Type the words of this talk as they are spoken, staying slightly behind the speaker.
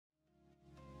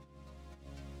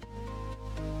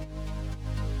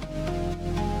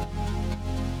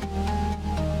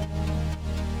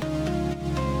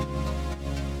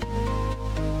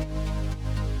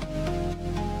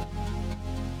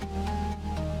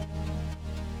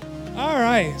All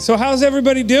right. So how's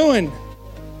everybody doing?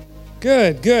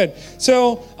 Good, good.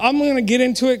 So I'm going to get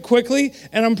into it quickly,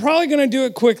 and I'm probably going to do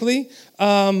it quickly,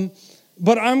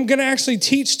 but I'm going to actually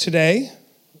teach today.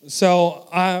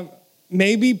 So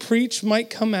maybe preach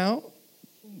might come out.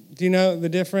 Do you know the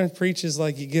difference? Preach is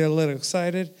like you get a little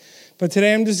excited. But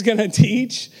today I'm just going to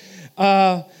teach.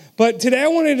 But today I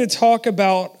wanted to talk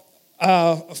about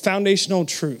foundational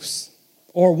truths,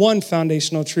 or one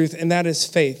foundational truth, and that is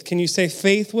faith. Can you say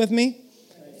faith with me?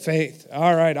 Faith.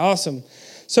 All right, awesome.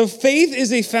 So faith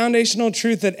is a foundational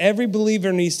truth that every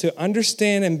believer needs to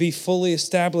understand and be fully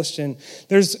established in.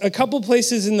 There's a couple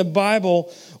places in the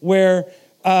Bible where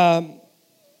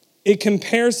it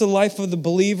compares the life of the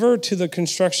believer to the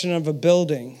construction of a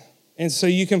building. And so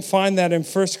you can find that in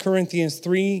 1 Corinthians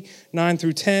 3, 9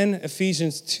 through 10,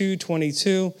 Ephesians 2,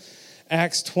 22,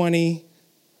 Acts 20,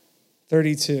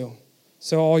 32.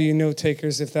 So all you note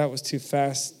takers, if that was too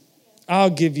fast,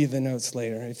 I'll give you the notes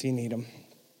later if you need them.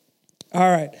 All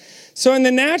right. So in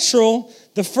the natural,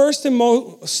 the first and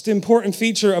most important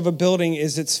feature of a building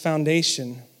is its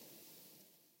foundation.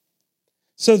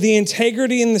 So the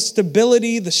integrity and the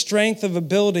stability, the strength of a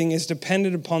building is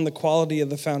dependent upon the quality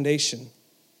of the foundation.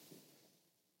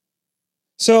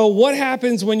 So what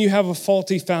happens when you have a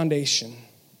faulty foundation?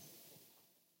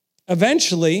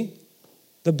 Eventually,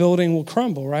 the building will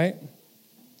crumble, right?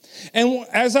 And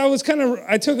as I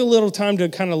took a little time to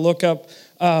kind of look up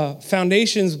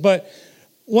foundations, but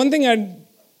one thing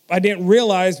I didn't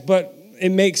realize, but it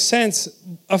makes sense,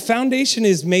 a foundation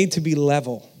is made to be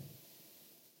level,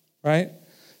 right?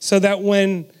 So that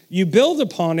when you build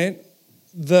upon it,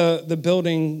 the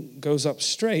building goes up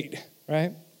straight,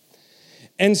 right?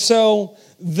 And so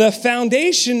the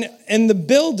foundation and the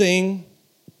building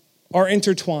are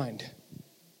intertwined,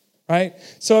 right?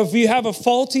 So if you have a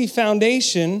faulty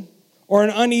foundation or an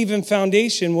uneven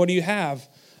foundation, what do you have?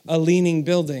 A leaning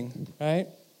building, right?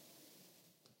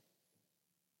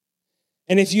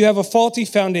 And if you have a faulty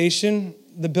foundation,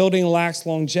 the building lacks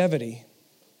longevity.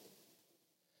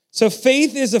 So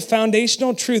faith is a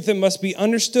foundational truth that must be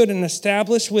understood and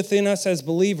established within us as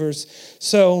believers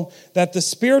so that the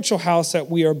spiritual house that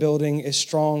we are building is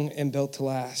strong and built to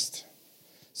last.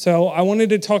 So I wanted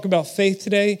to talk about faith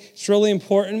today. It's really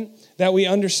important that we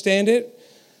understand it.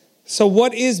 So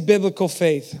what is biblical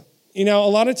faith? You know, a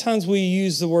lot of times we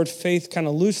use the word faith kind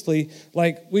of loosely.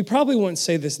 Like, we probably wouldn't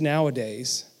say this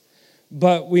nowadays,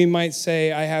 but we might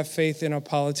say, I have faith in a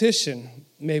politician.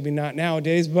 Maybe not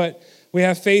nowadays, but we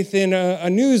have faith in a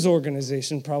news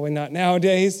organization, probably not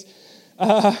nowadays.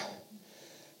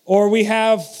 Or we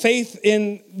have faith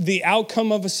in the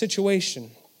outcome of a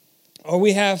situation. Or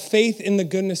we have faith in the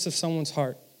goodness of someone's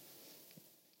heart.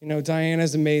 You know,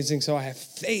 Diana's amazing, so I have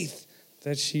faith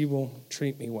that she will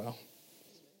treat me well.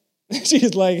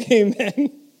 She's like,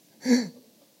 amen.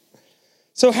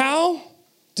 So how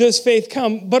does faith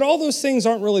come? But all those things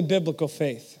aren't really biblical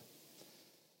faith.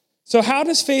 So how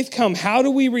does faith come? How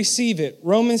do we receive it?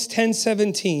 Romans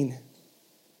 10:17.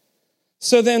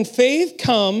 So then faith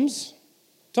comes.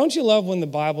 Don't you love when the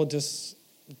Bible just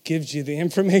gives you the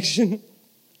information?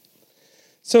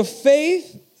 So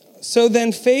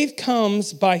then faith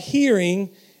comes by hearing,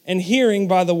 and hearing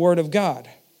by the word of God.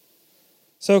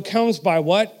 So it comes by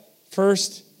what?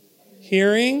 First,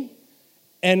 hearing.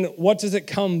 And what does it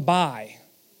come by?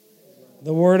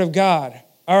 The word of God.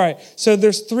 All right, so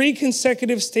there's 3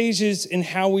 consecutive stages in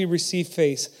how we receive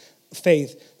faith.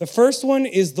 The first one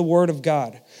is the word of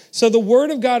God. So the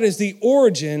word of God is the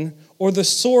origin or the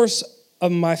source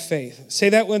of my faith. Say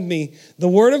that with me. The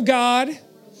word of God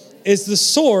is the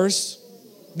source,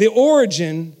 the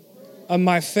origin of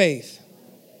my faith.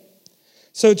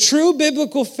 So true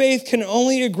biblical faith can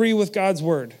only agree with God's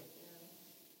word.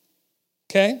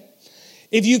 Okay?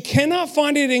 If you cannot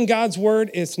find it in God's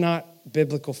word, it's not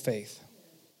biblical faith.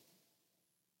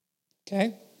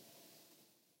 Okay?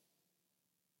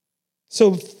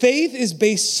 So faith is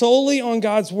based solely on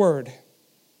God's word.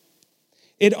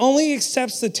 It only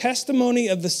accepts the testimony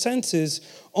of the senses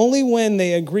only when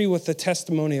they agree with the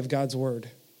testimony of God's word.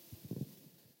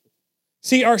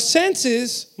 See, our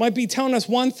senses might be telling us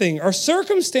one thing. Our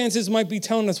circumstances might be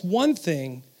telling us one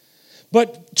thing.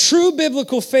 But true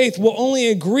biblical faith will only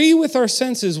agree with our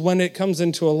senses when it comes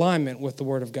into alignment with the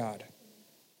word of God.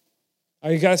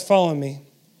 Are you guys following me?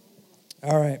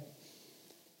 All right.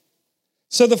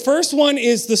 So the first one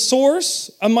is the source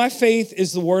of my faith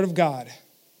is the word of God.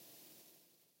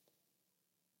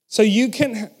 So you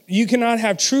cannot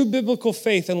have true biblical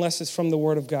faith unless it's from the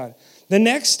word of God. The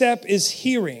next step is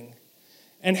hearing.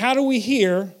 And how do we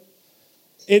hear?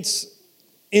 It's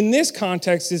in this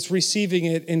context, it's receiving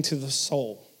it into the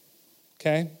soul.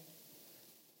 Okay?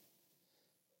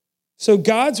 So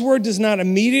God's word does not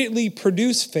immediately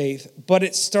produce faith, but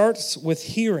it starts with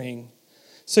hearing.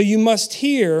 So you must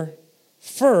hear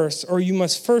first, or you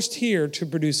must first hear to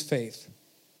produce faith.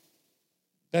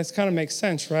 That kind of makes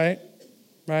sense, right?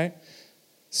 Right?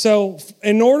 So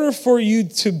in order for you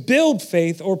to build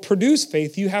faith or produce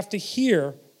faith, you have to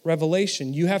hear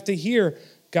revelation. You have to hear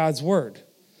God's word.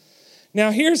 Now,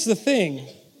 here's the thing.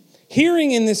 Hearing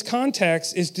in this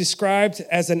context is described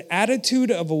as an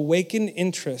attitude of awakened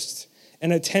interest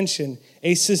and attention,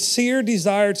 a sincere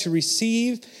desire to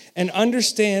receive and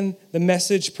understand the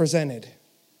message presented.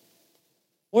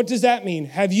 What does that mean?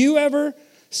 Have you ever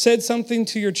said something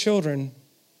to your children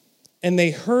and they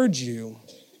heard you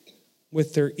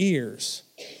with their ears,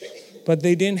 but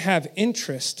they didn't have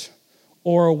interest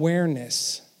or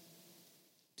awareness?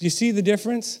 Do you see the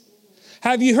difference?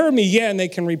 Have you heard me? Yeah, and they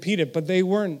can repeat it, but they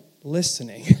weren't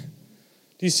listening.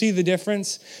 Do you see the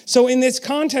difference? So in this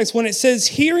context, when it says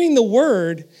hearing the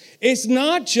word, it's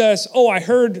not just, oh, I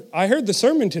heard the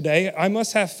sermon today, I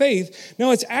must have faith. No,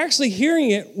 it's actually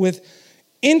hearing it with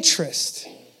interest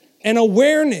and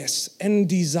awareness and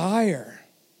desire.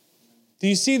 Do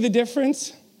you see the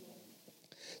difference?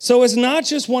 So it's not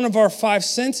just one of our five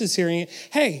senses hearing it.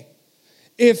 Hey,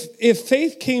 if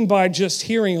faith came by just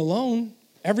hearing alone,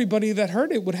 everybody that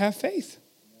heard it would have faith.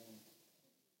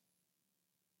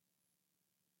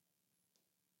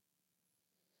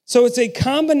 So it's a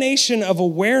combination of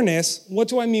awareness. What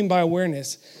do I mean by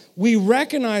awareness? We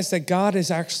recognize that God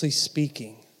is actually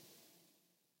speaking.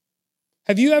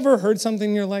 Have you ever heard something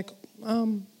and you're like,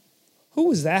 who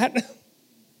was that?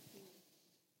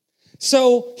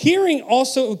 So hearing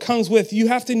also comes with, you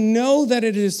have to know that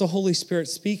it is the Holy Spirit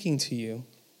speaking to you.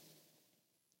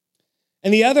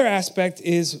 And the other aspect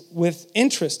is with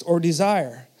interest or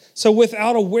desire. So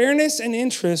without awareness and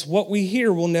interest, what we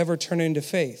hear will never turn into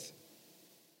faith.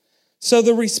 So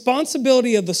the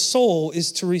responsibility of the soul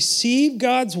is to receive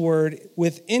God's word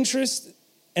with interest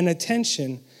and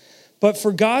attention, but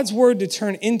for God's word to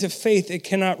turn into faith, it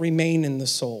cannot remain in the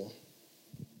soul.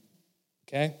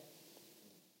 Okay?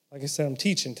 Like I said, I'm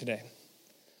teaching today.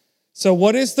 So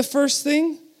what is the first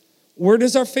thing? Where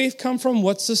does our faith come from?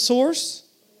 What's the source?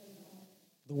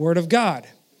 The word of God.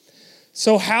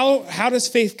 So how does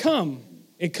faith come?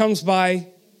 It comes by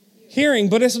hearing,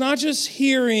 but it's not just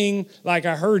hearing like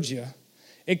I heard you.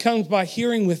 It comes by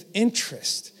hearing with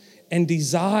interest and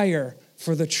desire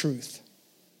for the truth.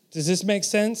 Does this make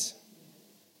sense?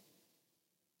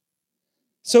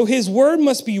 So his word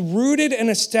must be rooted and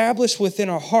established within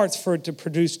our hearts for it to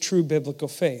produce true biblical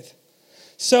faith.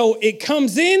 So it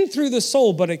comes in through the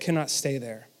soul, but it cannot stay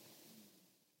there.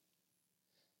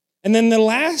 And then the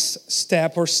last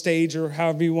step or stage, or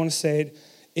however you want to say it,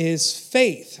 is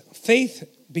faith. Faith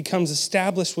becomes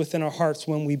established within our hearts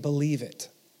when we believe it.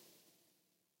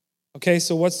 Okay,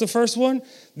 so what's the first one?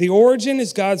 The origin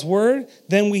is God's word.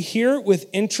 Then we hear it with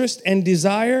interest and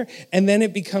desire, and then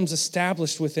it becomes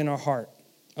established within our heart.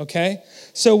 Okay?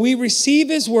 So we receive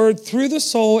his word through the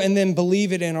soul and then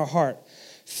believe it in our heart.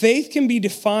 Faith can be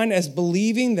defined as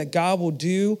believing that God will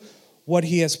do what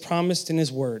he has promised in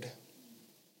his word.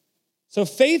 So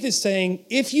faith is saying,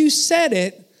 if you said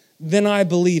it, then I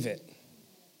believe it.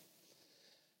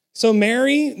 So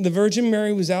Mary, the Virgin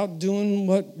Mary, was out doing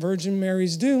what Virgin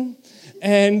Marys do.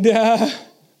 And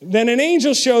then an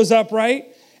angel shows up, right?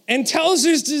 And tells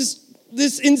us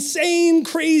this insane,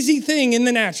 crazy thing in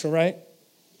the natural, right?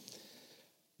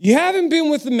 You haven't been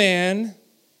with a man,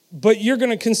 but you're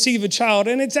going to conceive a child,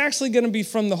 and it's actually going to be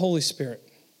from the Holy Spirit.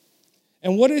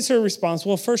 And what is her response?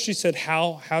 Well, first she said,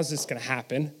 how's this going to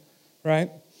happen, right?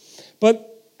 But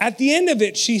at the end of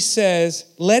it, she says,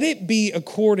 let it be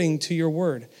according to your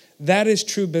word. That is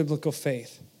true biblical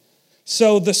faith.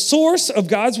 So the source of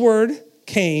God's word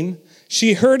came.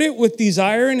 She heard it with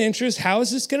desire and interest. How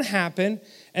is this going to happen?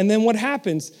 And then what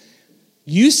happens?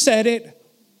 You said it.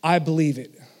 I believe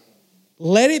it.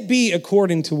 Let it be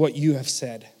according to what you have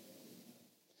said.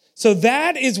 So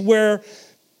that is where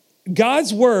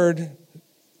God's word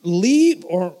goes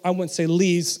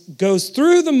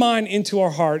through the mind into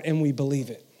our heart and we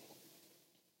believe it.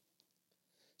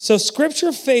 So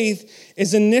scripture faith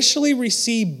is initially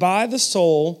received by the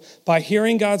soul by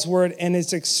hearing God's word and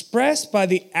is expressed by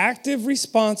the active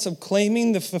response of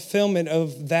claiming the fulfillment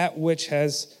of that which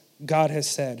God has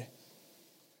said.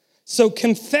 So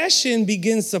confession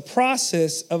begins the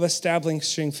process of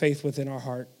establishing faith within our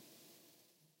heart.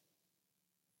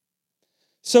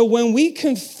 So when we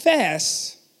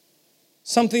confess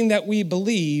something that we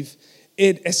believe,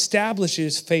 it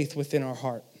establishes faith within our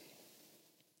heart.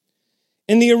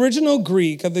 In the original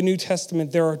Greek of the New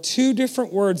Testament, there are two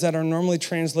different words that are normally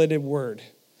translated word.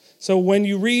 So when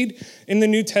you read in the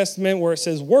New Testament where it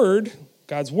says word,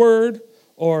 God's word,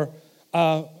 or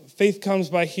faith comes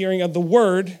by hearing of the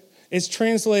word, it's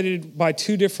translated by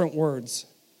two different words.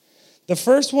 The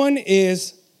first one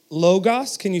is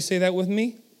logos. Can you say that with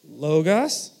me?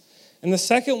 Logos. And the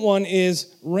second one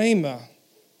is rhema.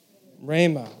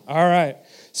 Rhema. All right.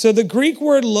 So the Greek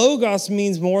word logos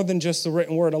means more than just the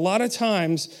written word. A lot of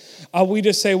times we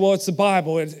just say, well, it's the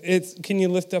Bible. Can you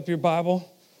lift up your Bible?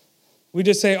 We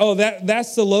just say, oh,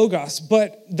 that's the logos.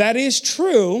 But that is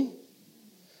true.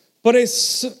 But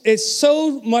it's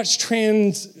so much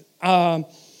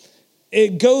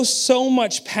it goes so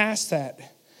much past that.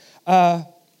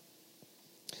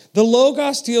 The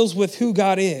Logos deals with who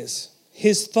God is,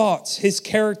 his thoughts, his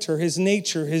character, his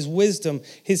nature, his wisdom,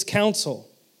 his counsel.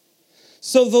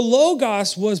 So the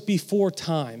Logos was before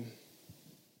time.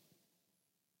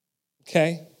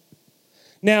 Okay?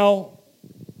 Now,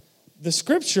 the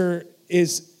scripture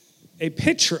is a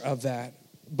picture of that,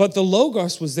 but the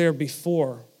Logos was there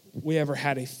before we ever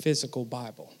had a physical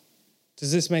Bible.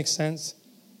 Does this make sense?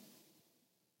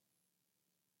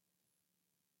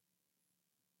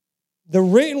 The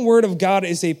written word of God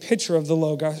is a picture of the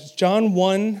Logos. John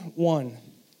 1:1.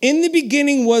 In the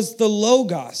beginning was the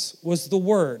Logos, was the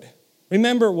word.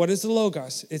 Remember, what is the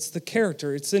Logos? It's the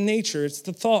character, it's the nature, it's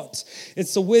the thoughts,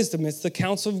 it's the wisdom, it's the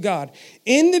counsel of God.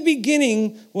 In the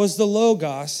beginning was the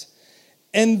Logos,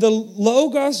 and the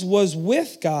Logos was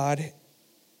with God,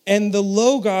 and the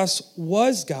Logos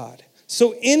was God.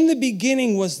 So in the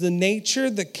beginning was the nature,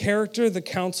 the character, the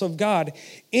counsel of God.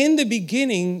 In the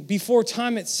beginning, before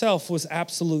time itself, was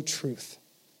absolute truth.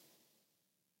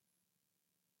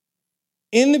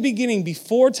 In the beginning,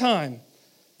 before time,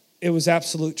 it was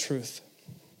absolute truth.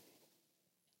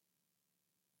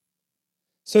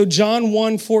 So John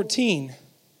 1:14,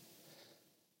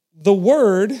 the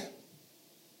Word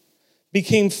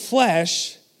became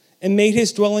flesh and made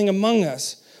his dwelling among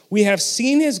us. We have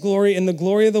seen his glory and the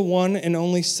glory of the one and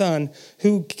only Son,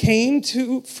 who came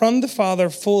from the Father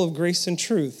full of grace and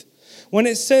truth. When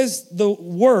it says the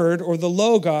Word or the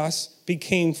Logos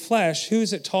became flesh, who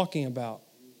is it talking about?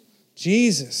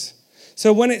 Jesus.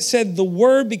 So when it said the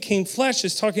Word became flesh,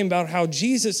 it's talking about how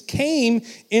Jesus came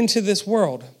into this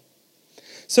world.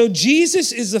 So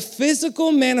Jesus is the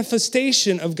physical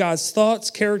manifestation of God's thoughts,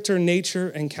 character, nature,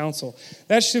 and counsel.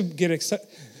 That should get excited.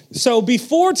 So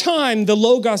before time, the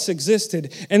Logos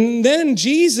existed. And then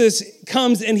Jesus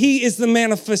comes and he is the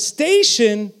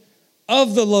manifestation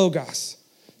of the Logos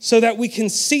so that we can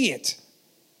see it.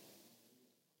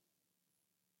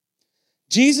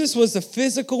 Jesus was the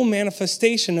physical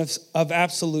manifestation of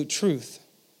absolute truth.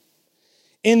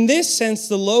 In this sense,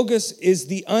 the Logos is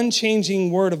the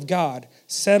unchanging word of God,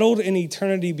 settled in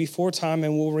eternity before time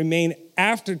and will remain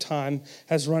after time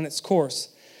has run its course.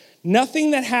 Nothing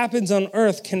that happens on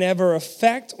earth can ever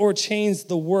affect or change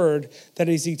the word that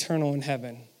is eternal in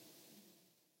heaven.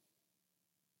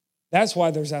 That's why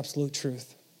there's absolute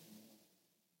truth.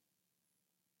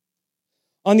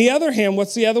 On the other hand,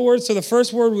 what's the other word? So the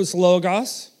first word was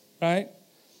logos, right?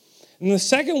 And the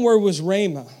second word was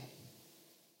rhema.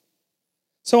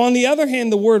 So on the other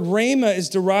hand, the word rhema is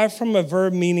derived from a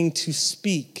verb meaning to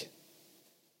speak.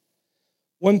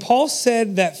 When Paul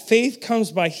said that faith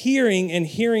comes by hearing and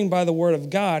hearing by the word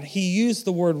of God, he used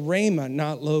the word rhema,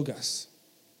 not logos.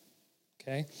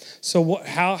 Okay? So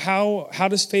how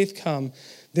does faith come?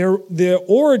 The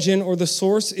origin or the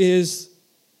source is,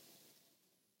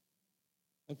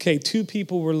 okay, two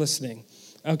people were listening.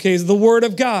 Okay, is the word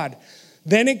of God.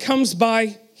 Then it comes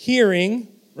by hearing,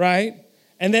 right?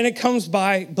 And then it comes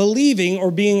by believing or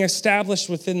being established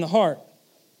within the heart.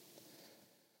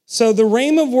 So the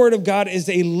rhema word of God is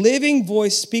a living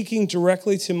voice speaking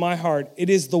directly to my heart. It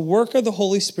is the work of the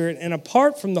Holy Spirit, and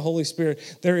apart from the Holy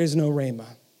Spirit, there is no rhema.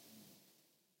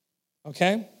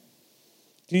 Okay?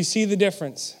 Do you see the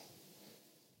difference?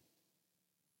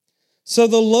 So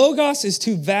the logos is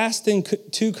too vast and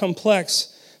too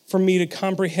complex for me to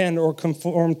comprehend or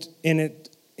conform in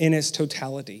its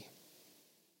totality.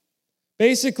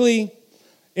 Basically,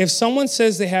 if someone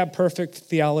says they have perfect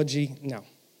theology, no.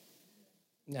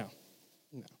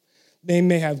 They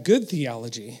may have good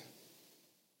theology,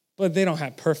 but they don't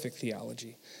have perfect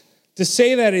theology. To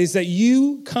say that is that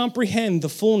you comprehend the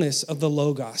fullness of the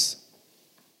Logos.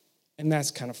 And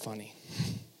that's kind of funny.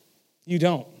 You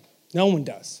don't. No one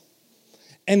does.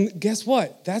 And guess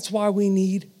what? That's why we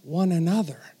need one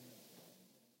another.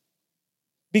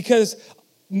 Because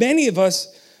many of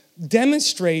us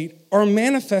demonstrate or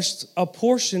manifest a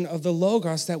portion of the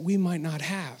Logos that we might not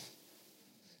have.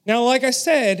 Now, like I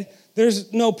said,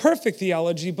 there's no perfect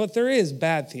theology, but there is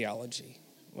bad theology.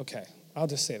 Okay, I'll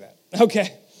just say that.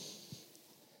 Okay.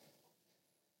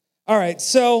 All right,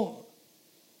 so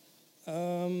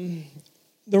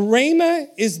the Rhema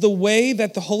is the way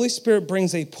that the Holy Spirit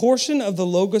brings a portion of the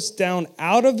Logos down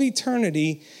out of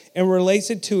eternity and relates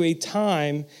it to a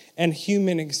time and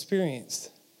human experience.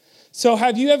 So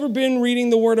have you ever been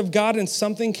reading the Word of God and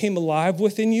something came alive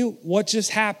within you? What just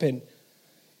happened?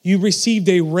 You received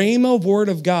a Rhema Word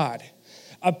of God.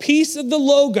 A piece of the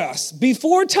Logos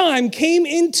before time came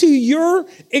into your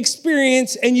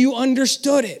experience and you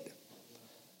understood it.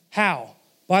 How?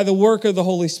 By the work of the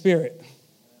Holy Spirit.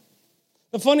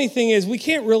 The funny thing is we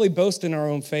can't really boast in our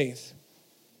own faith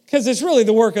because it's really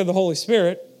the work of the Holy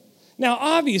Spirit. Now,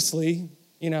 obviously,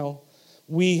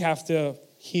 we have to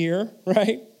hear,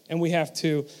 right? And we have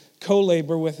to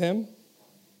co-labor with him.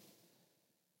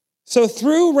 So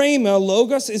through Rhema,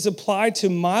 Logos is applied to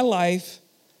my life,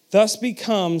 thus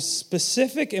becomes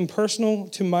specific and personal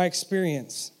to my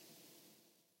experience.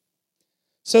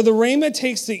 So the Rhema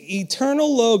takes the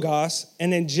eternal Logos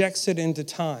and injects it into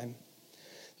time.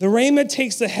 The Rhema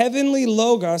takes the heavenly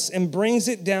Logos and brings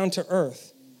it down to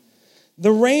earth. The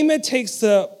Rhema takes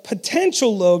the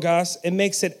potential Logos and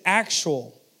makes it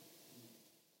actual.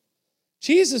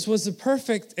 Jesus was the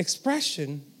perfect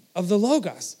expression of the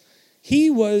Logos.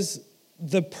 He was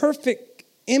the perfect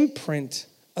imprint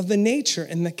of the nature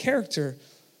and the character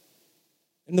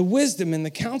and the wisdom and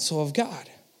the counsel of God.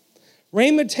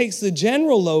 Rhema takes the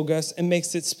general Logos and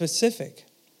makes it specific.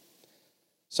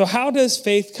 So how does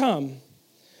faith come?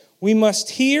 We must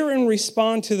hear and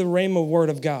respond to the Rhema word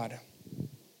of God.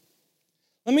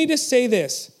 Let me just say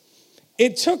this.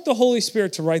 It took the Holy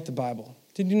Spirit to write the Bible.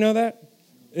 Did you know that?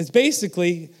 It's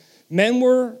basically, men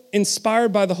were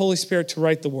inspired by the Holy Spirit to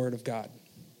write the word of God.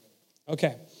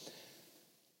 Okay.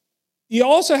 You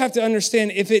also have to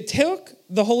understand, if it took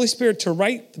the Holy Spirit to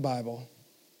write the Bible,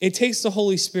 it takes the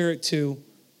Holy Spirit to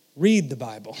read the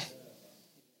Bible.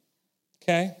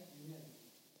 Okay?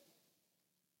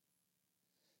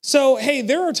 So, hey,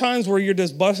 there are times where you're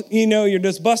just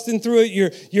busting through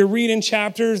it. You're reading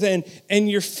chapters and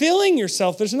you're filling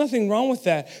yourself. There's nothing wrong with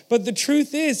that. But the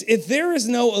truth is, if there is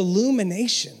no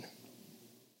illumination,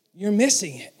 you're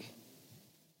missing it.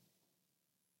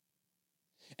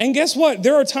 And guess what?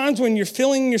 There are times when you're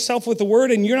filling yourself with the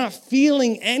word and you're not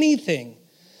feeling anything.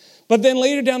 But then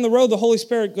later down the road, the Holy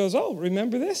Spirit goes, oh,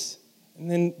 remember this?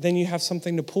 And then you have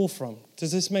something to pull from.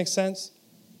 Does this make sense?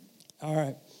 All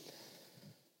right.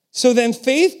 So then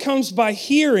faith comes by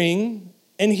hearing,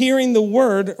 and hearing the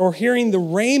word or hearing the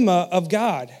rhema of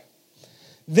God.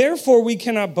 Therefore, we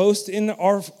cannot boast in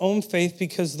our own faith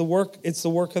because it's the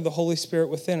work of the Holy Spirit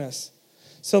within us.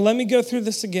 So let me go through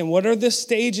this again. What are the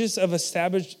stages of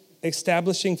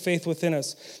establishing faith within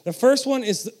us? The first one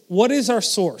is, what is our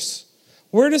source?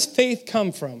 Where does faith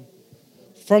come from?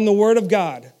 From the word of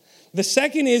God. The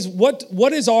second is,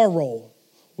 what is our role?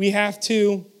 We have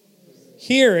to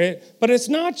hear it, but it's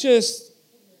not just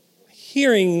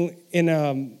hearing in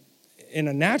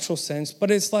a natural sense, but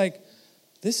it's like,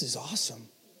 this is awesome.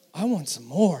 I want some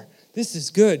more. This is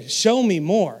good. Show me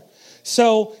more.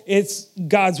 So it's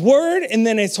God's word, and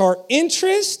then it's our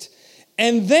interest,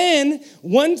 and then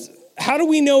how do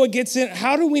we know it gets in?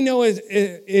 How do we know it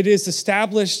is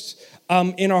established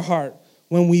in our heart?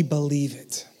 When we believe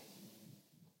it.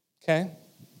 Okay?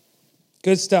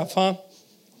 Good stuff, huh?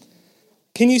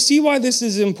 Can you see why this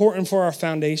is important for our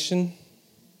foundation?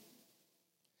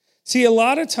 See, a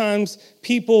lot of times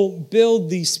people build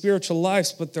these spiritual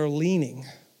lives, but they're leaning.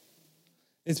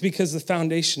 It's because the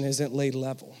foundation isn't laid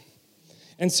level.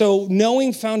 And so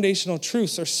knowing foundational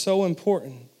truths are so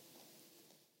important.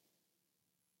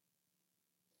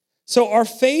 So our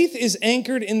faith is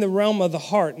anchored in the realm of the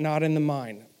heart, not in the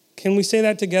mind. Can we say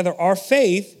that together? Our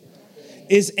faith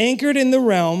is anchored in the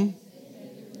realm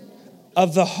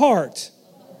of the heart,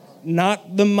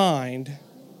 not the mind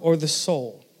or the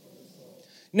soul.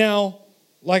 Now,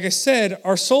 like I said,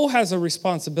 our soul has a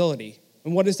responsibility.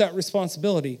 And what is that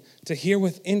responsibility? To hear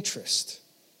with interest,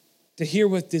 to hear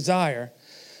with desire.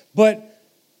 But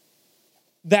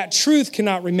that truth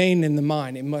cannot remain in the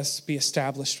mind. It must be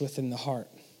established within the heart.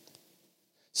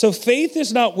 So faith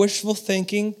is not wishful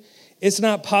thinking. It's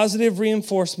not positive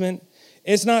reinforcement.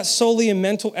 It's not solely a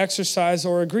mental exercise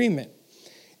or agreement.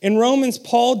 In Romans,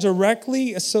 Paul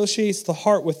directly associates the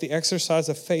heart with the exercise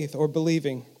of faith or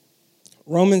believing.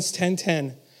 Romans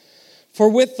 10:10. For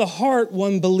with the heart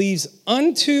one believes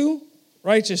unto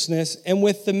righteousness, and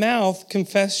with the mouth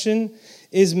confession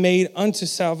is made unto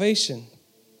salvation.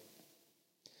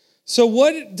 So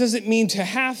what does it mean to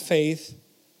have faith,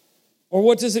 or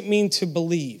what does it mean to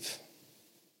believe?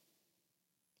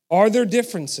 Are there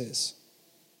differences?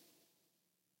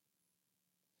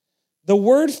 The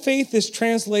word faith is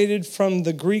translated from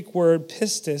the Greek word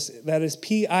pistis, that is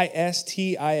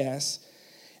Pistis,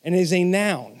 and is a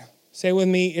noun. Say with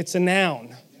me, it's a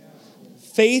noun.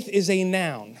 Faith is a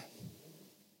noun.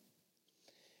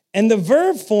 And the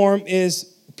verb form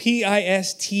is Pisteuo,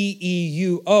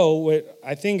 which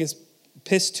I think is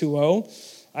pistuo.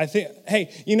 I think,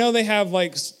 hey, you know they have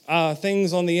like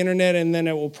things on the internet and then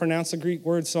it will pronounce a Greek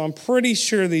word, so I'm pretty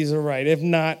sure these are right. If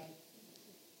not,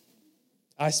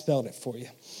 I spelled it for you.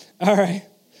 All right.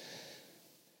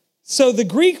 So the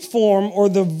Greek form or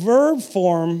the verb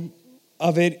form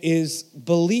of it is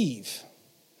believe.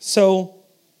 So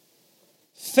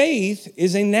faith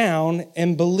is a noun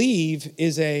and believe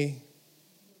is a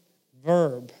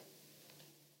verb.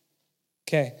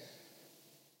 Okay.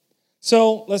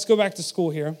 So let's go back to school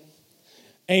here.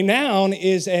 A noun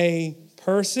is a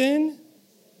person.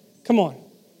 Come on.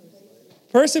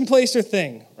 Person, place, or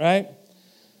thing, right?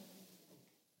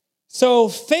 So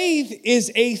faith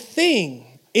is a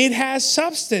thing. It has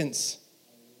substance.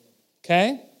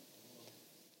 Okay?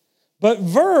 But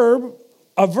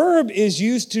a verb is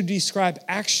used to describe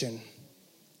action.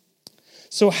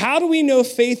 So how do we know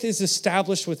faith is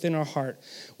established within our heart?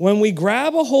 When we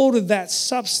grab a hold of that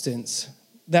substance,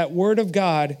 that word of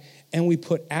God, and we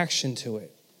put action to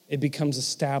it, it becomes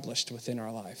established within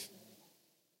our life.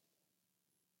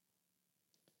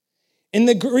 In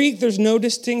the Greek, there's no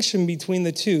distinction between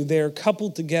the two. They are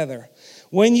coupled together.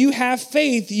 When you have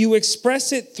faith, you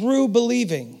express it through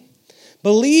believing.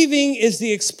 Believing is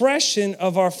the expression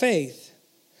of our faith.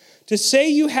 To say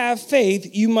you have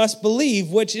faith, you must believe,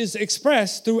 which is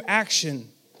expressed through action.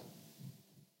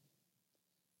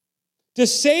 To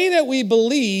say that we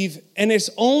believe and it's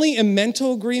only a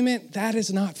mental agreement, that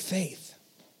is not faith.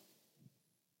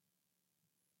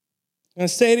 I'm going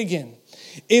to say it again.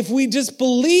 If we just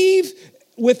believe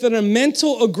within a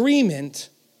mental agreement,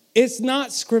 it's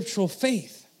not scriptural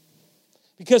faith.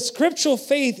 Because scriptural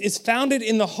faith is founded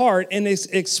in the heart and is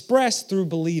expressed through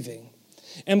believing.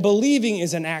 And believing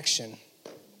is an action.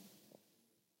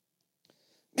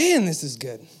 Man, this is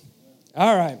good.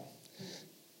 All right.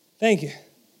 Thank you.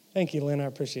 Thank you, Lynn. I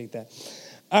appreciate that.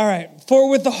 All right. For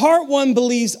with the heart one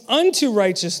believes unto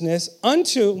righteousness.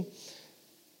 Unto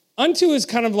is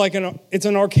kind of like it's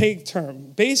an archaic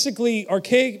term. Basically,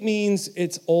 archaic means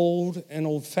it's old and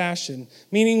old-fashioned,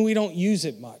 meaning we don't use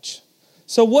it much.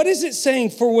 So what is it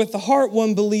saying? For with the heart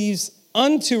one believes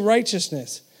unto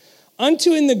righteousness.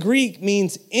 Unto in the Greek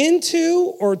means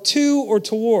into or to or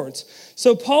towards.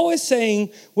 So Paul is saying,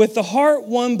 with the heart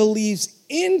one believes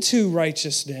into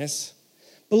righteousness,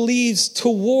 believes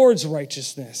towards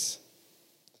righteousness.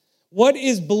 What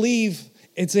is believe?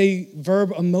 It's a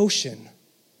verb emotion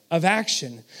of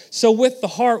action. So with the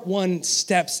heart, one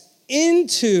steps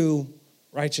into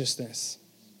righteousness.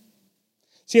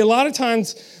 See, a lot of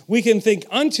times we can think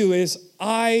unto is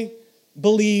I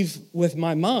believe with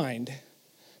my mind,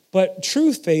 but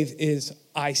true faith is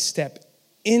I step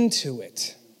into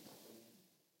it.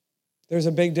 There's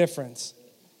a big difference.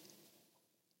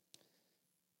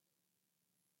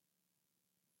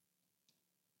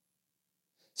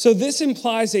 So this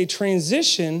implies a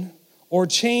transition or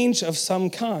change of some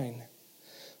kind.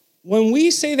 When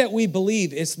we say that we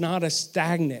believe, it's not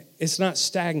stagnant.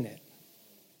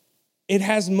 It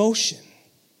has motion.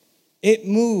 It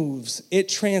moves. It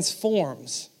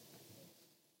transforms.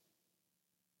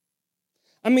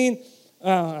 I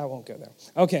won't go there.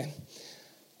 Okay.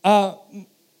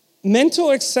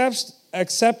 Mental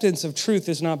acceptance of truth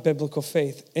is not biblical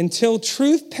faith. Until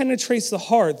truth penetrates the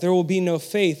heart, there will be no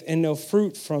faith and no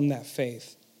fruit from that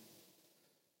faith.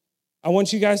 I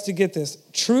want you guys to get this.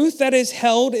 Truth that is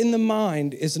held in the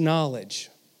mind is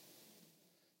knowledge.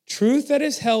 Truth that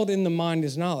is held in the mind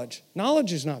is knowledge.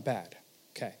 Knowledge is not bad.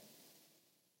 Okay.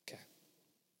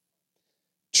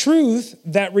 Truth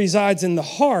that resides in the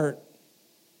heart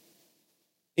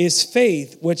is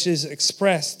faith, which is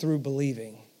expressed through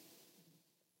believing.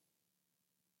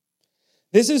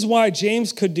 This is why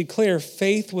James could declare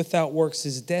faith without works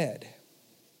is dead.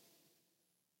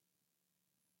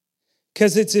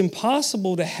 Because it's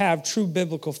impossible to have true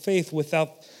biblical faith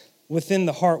within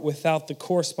the heart without the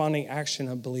corresponding action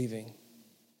of believing.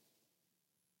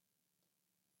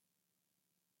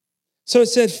 So it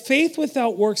said faith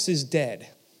without works is dead.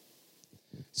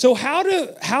 So how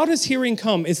does hearing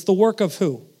come? It's the work of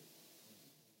who?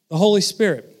 The Holy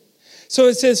Spirit. So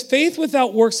it says faith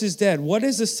without works is dead. What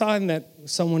is a sign that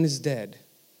someone is dead?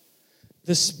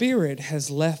 The spirit has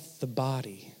left the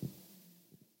body.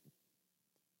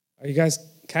 Are you guys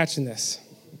catching this?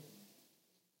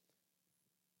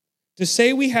 To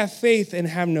say we have faith and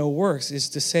have no works is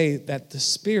to say that the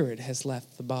spirit has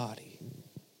left the body.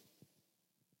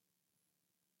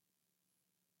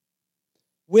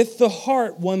 With the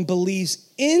heart, one believes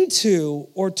into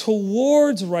or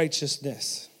towards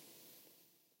righteousness.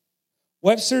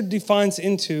 Webster defines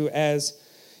into as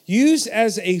used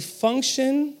as a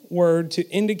function word to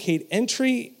indicate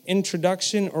entry,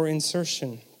 introduction, or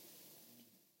insertion.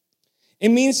 It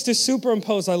means to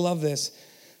superimpose. I love this.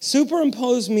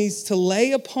 Superimpose means to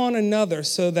lay upon another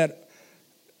so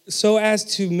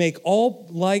as to make all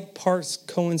like parts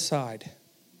coincide.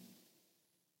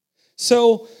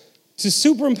 So to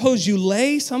superimpose, you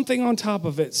lay something on top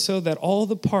of it so that all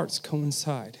the parts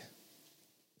coincide.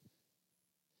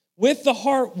 With the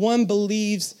heart, one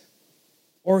believes,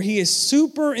 or he is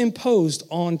superimposed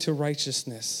onto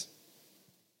righteousness.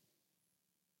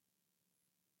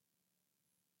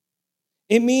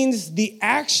 It means the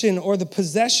action or the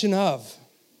possession of.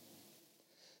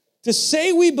 To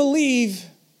say we believe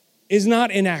is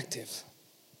not inactive.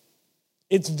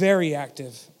 It's very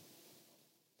active.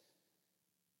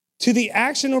 To the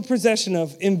action or possession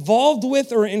of, involved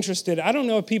with or interested. I don't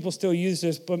know if people still use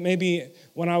this, but maybe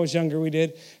when I was younger we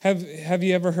did. Have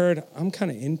you ever heard, I'm kind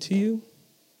of into you?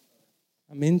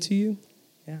 I'm into you?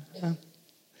 Yeah.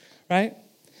 Right?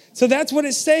 So that's what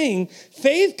it's saying.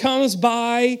 Faith comes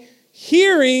by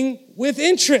hearing with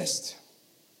interest.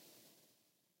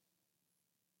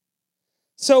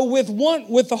 So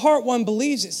with the heart, one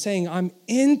believes it's saying, I'm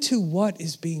into what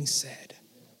is being said.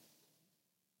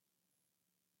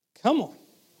 Come on.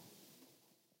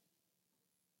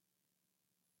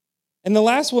 And the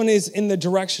last one is in the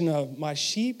direction of, my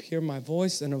sheep hear my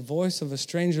voice, and a voice of a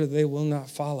stranger they will not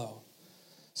follow.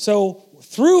 So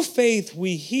through faith,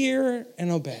 we hear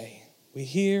and obey. We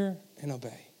hear and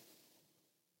obey.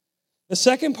 The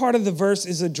second part of the verse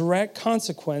is a direct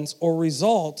consequence or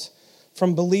result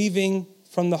from believing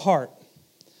from the heart.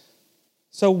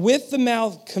 So with the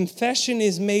mouth, confession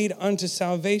is made unto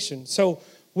salvation. So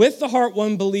with the heart,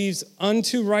 one believes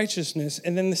unto righteousness.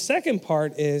 And then the second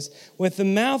part is, with the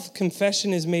mouth,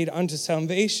 confession is made unto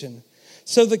salvation.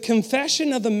 So the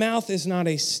confession of the mouth is not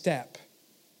a step.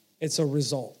 It's a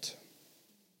result.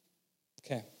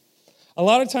 Okay. A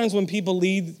lot of times when people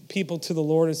lead people to the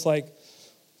Lord, it's like,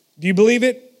 do you believe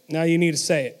it? Now you need to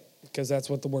say it, because that's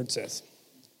what the word says.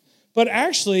 But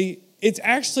actually, it's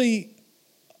actually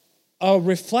a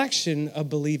reflection of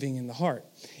believing in the heart.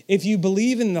 If you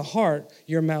believe in the heart,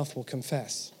 your mouth will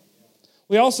confess.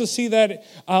 We also see that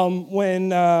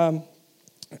when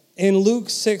in Luke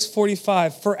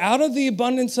 6:45, for out of the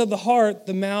abundance of the heart,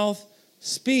 the mouth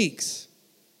speaks.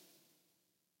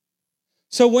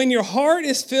 So when your heart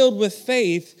is filled with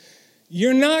faith,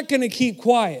 you're not going to keep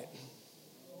quiet.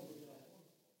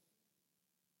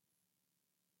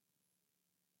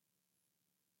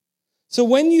 So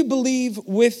when you believe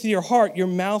with your heart, your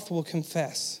mouth will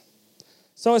confess.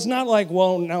 So it's not like,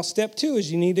 well, now step 2 is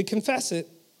you need to confess it.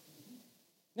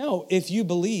 No, if you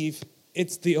believe,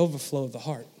 it's the overflow of the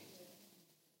heart.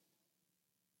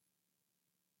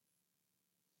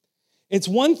 It's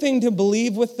one thing to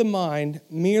believe with the mind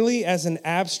merely as an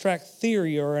abstract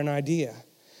theory or an idea.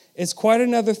 It's quite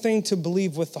another thing to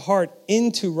believe with the heart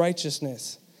into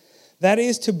righteousness. That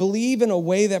is to believe in a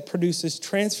way that produces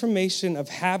transformation of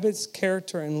habits,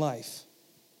 character, and life.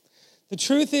 The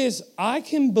truth is, I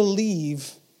can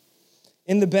believe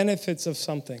in the benefits of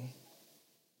something.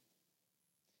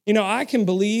 You know, I can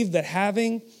believe that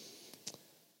having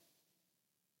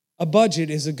a budget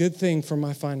is a good thing for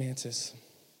my finances.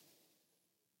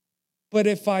 But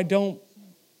if I don't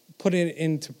put it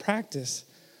into practice,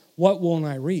 what won't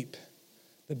I reap?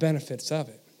 The benefits of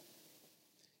it.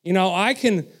 You know,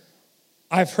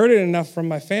 I've heard it enough from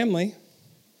my family.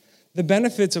 The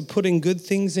benefits of putting good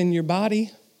things in your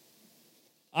body.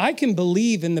 I can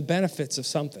believe in the benefits of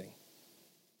something.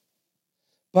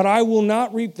 But I will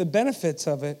not reap the benefits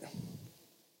of it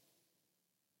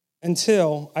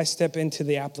until I step into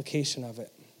the application of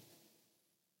it.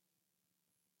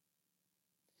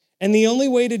 And the only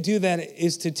way to do that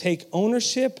is to take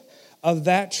ownership of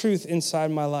that truth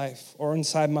inside my life or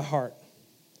inside my heart.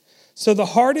 So the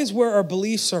heart is where our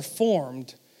beliefs are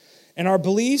formed, and our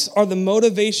beliefs are the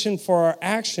motivation for our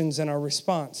actions and our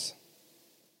response.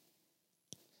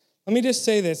 Let me just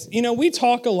say this. You know, we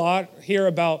talk a lot here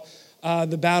about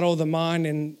the battle of the mind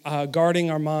and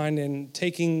guarding our mind and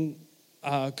taking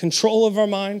control of our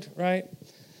mind, right?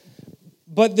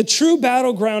 But the true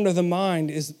battleground of the mind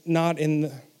is not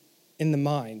in the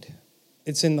mind.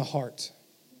 It's in the heart.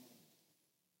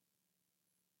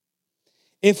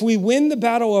 If we win the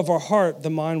battle of our heart,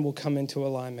 the mind will come into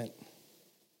alignment.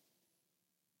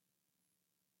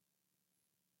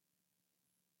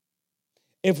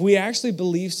 If we actually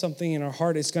believe something in our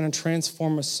heart, it's going to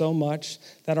transform us so much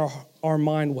that our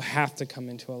mind will have to come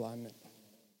into alignment.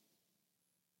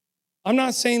 I'm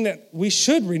not saying that we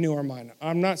should renew our mind.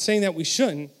 I'm not saying that we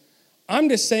shouldn't. I'm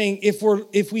just saying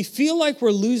if we feel like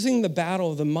we're losing the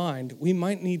battle of the mind, we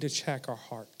might need to check our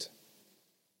heart.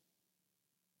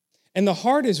 And the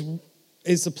heart is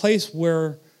the place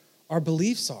where our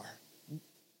beliefs are,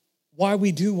 why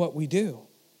we do what we do.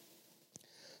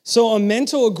 So a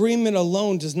mental agreement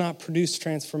alone does not produce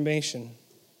transformation.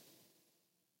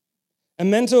 A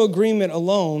mental agreement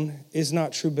alone is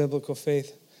not true biblical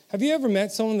faith. Have you ever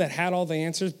met someone that had all the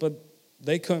answers, but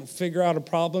they couldn't figure out a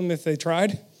problem if they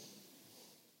tried?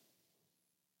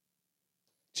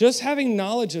 Just having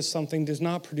knowledge of something does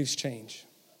not produce change.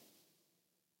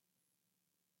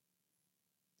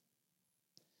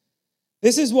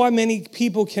 This is why many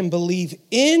people can believe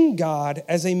in God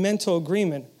as a mental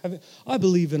agreement. I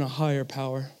believe in a higher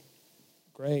power.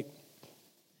 Great.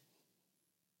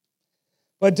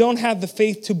 But don't have the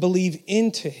faith to believe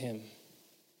into him.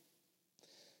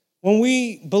 When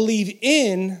we believe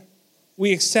in,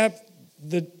 we accept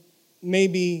the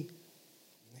maybe,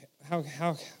 how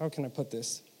can I put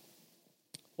this?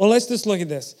 Well, let's just look at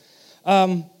this.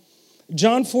 John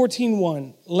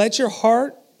 14:1,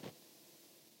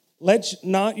 let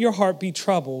not your heart be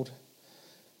troubled.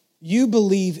 You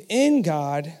believe in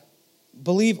God,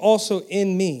 believe also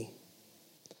in me.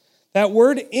 That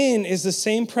word in is the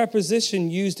same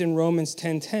preposition used in Romans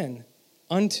 10:10,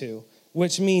 unto,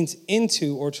 which means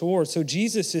into or towards. So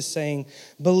Jesus is saying,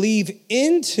 believe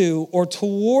into or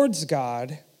towards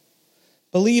God,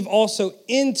 believe also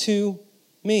into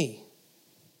me.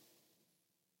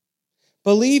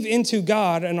 Believe into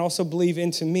God and also believe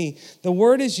into me. The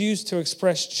word is used to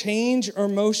express change or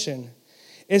motion.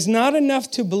 It's not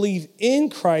enough to believe in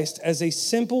Christ as a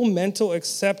simple mental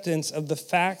acceptance of the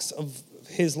facts of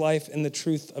his life and the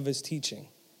truth of his teaching.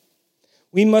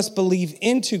 We must believe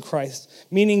into Christ,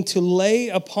 meaning to lay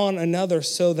upon another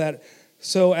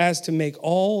so as to make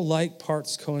all like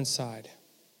parts coincide.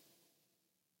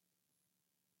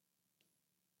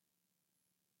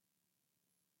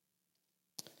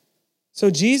 So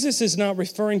Jesus is not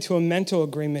referring to a mental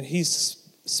agreement. He's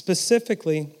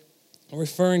specifically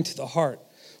referring to the heart.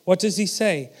 What does he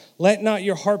say? Let not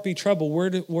your heart be troubled.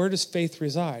 Where does faith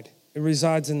reside? It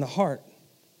resides in the heart.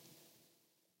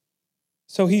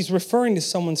 So he's referring to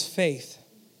someone's faith.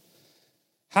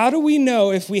 How do we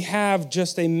know if we have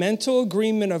just a mental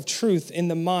agreement of truth in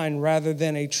the mind rather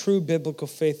than a true biblical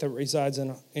faith that resides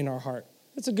in our heart?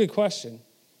 That's a good question.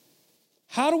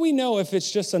 How do we know if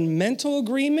it's just a mental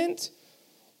agreement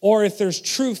or if there's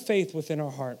true faith within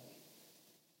our heart?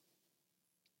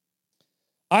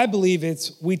 I believe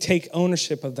we take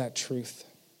ownership of that truth.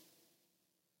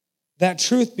 That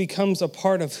truth becomes a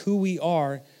part of who we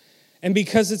are. And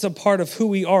because it's a part of who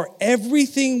we are,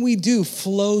 everything we do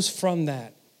flows from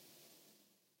that.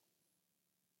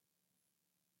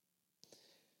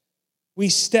 We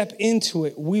step into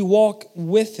it. We walk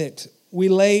with it. We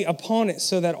lay upon it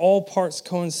so that all parts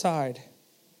coincide.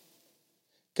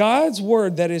 God's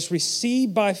word that is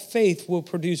received by faith will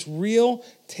produce real,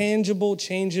 tangible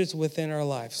changes within our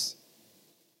lives.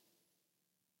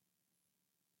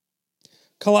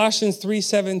 Colossians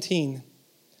 3:17.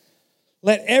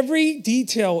 Let every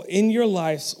detail in your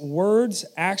life's words,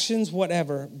 actions,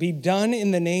 whatever, be done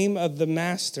in the name of the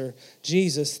Master,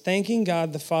 Jesus, thanking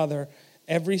God the Father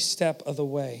every step of the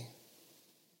way.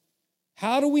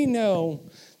 How do we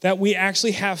know that we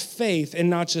actually have faith and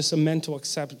not just a mental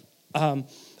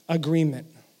agreement?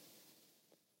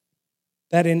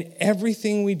 That in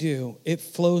everything we do, it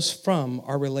flows from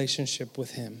our relationship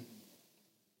with him.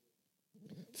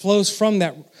 Flows from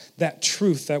that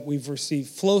truth that we've received.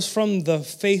 Flows from the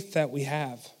faith that we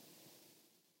have.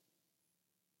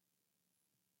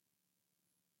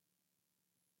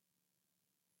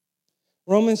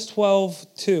 Romans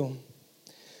 12:2.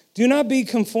 Do not be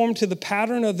conformed to the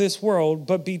pattern of this world,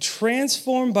 but be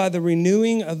transformed by the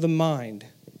renewing of the mind.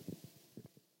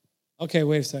 Okay,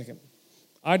 wait a second.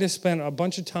 I just spent a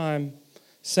bunch of time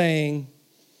saying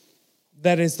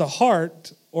that it's the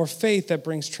heart or faith that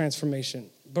brings transformation.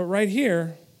 But right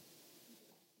here,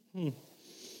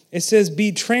 it says,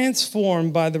 be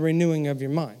transformed by the renewing of your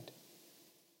mind.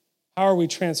 How are we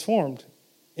transformed?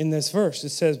 In this verse,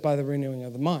 it says, by the renewing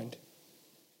of the mind.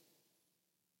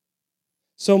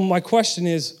 So my question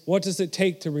is, what does it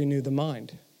take to renew the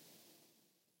mind?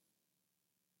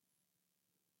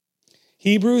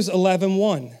 Hebrews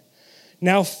 11:1.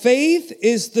 Now faith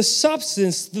is the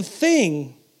substance, the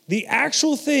thing, the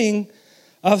actual thing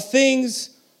of things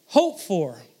hoped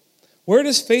for. Where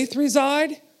does faith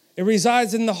reside? It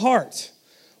resides in the heart.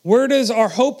 Where does our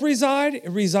hope reside? It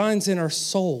resides in our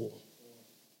soul.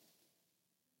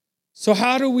 So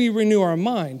how do we renew our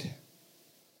mind?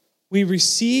 we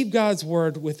receive God's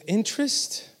word with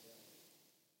interest,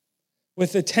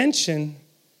 with attention,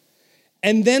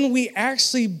 and then we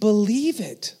actually believe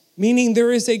it, meaning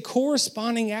there is a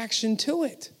corresponding action to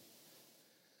it.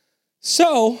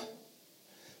 So,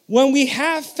 when we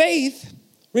have faith,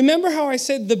 remember how I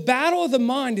said the battle of the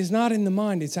mind is not in the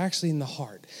mind, it's actually in the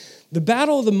heart. The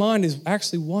battle of the mind is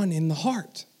actually won in the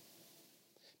heart.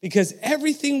 Because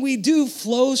everything we do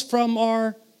flows from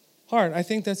our heart. I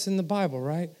think that's in the Bible,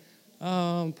 right?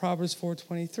 Proverbs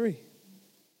 4:23.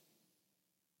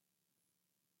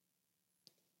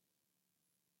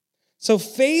 So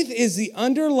faith is the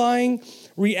underlying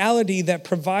reality that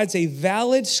provides a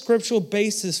valid scriptural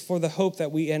basis for the hope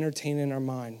that we entertain in our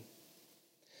mind.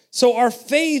 So our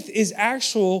faith is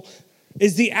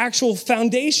the actual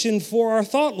foundation for our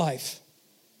thought life.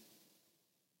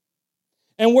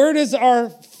 And where does our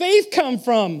faith come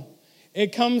from?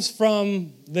 It comes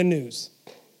from the news.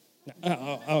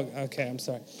 Okay, I'm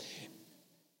sorry.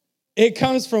 It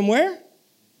comes from where?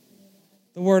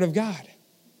 The Word of God.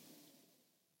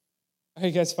 Are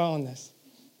you guys following this?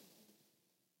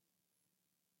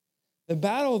 The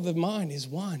battle of the mind is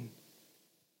won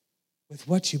with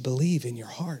what you believe in your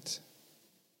heart.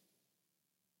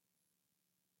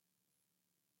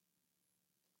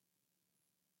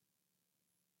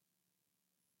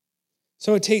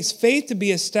 So it takes faith to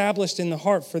be established in the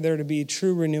heart for there to be a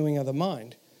true renewing of the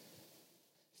mind.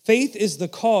 Faith is the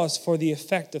cause for the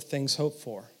effect of things hoped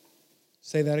for.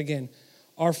 Say that again.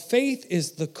 Our faith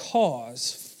is the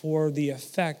cause for the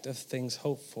effect of things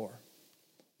hoped for.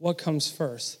 What comes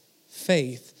first?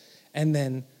 Faith, and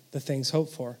then the things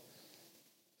hoped for.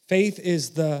 Faith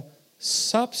is the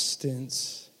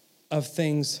substance of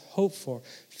things hoped for.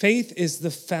 Faith is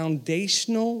the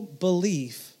foundational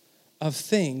belief of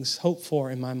things hoped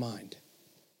for in my mind.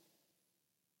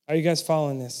 Are you guys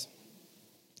following this?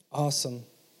 Awesome.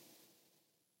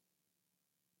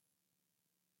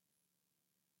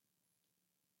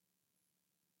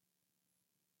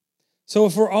 So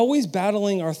if we're always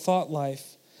battling our thought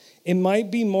life, it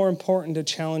might be more important to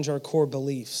challenge our core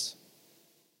beliefs.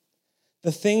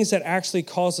 The things that actually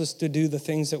cause us to do the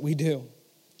things that we do.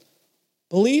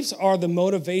 Beliefs are the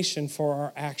motivation for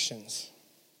our actions.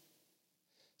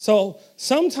 So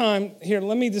sometime, here,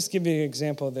 let me just give you an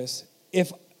example of this.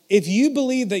 If you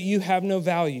believe that you have no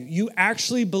value, you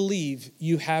actually believe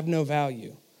you have no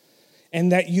value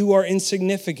and that you are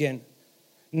insignificant,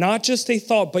 not just a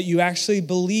thought, but you actually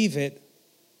believe it,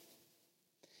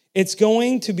 it's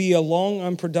going to be a long,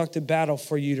 unproductive battle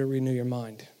for you to renew your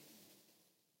mind.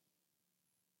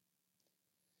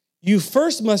 You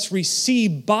first must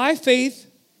receive by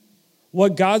faith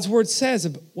what God's word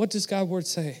says. What does God's word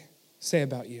say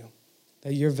about you?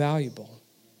 That you're valuable,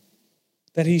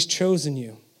 that he's chosen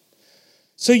you.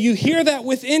 So you hear that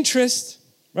with interest,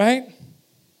 right?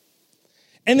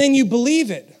 And then you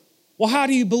believe it. Well, how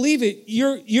do you believe it?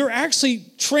 You're actually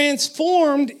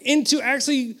transformed into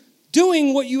actually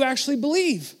doing what you actually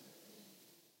believe.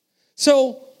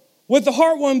 So with the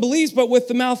heart one believes, but with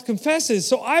the mouth confesses.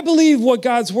 So I believe what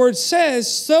God's word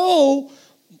says, so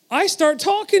I start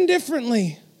talking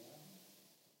differently.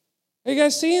 Are you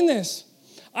guys seeing this?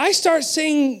 I start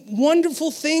saying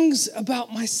wonderful things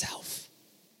about myself.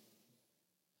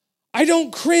 I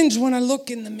don't cringe when I look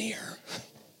in the mirror.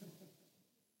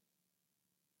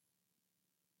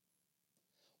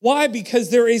 Why?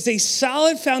 Because there is a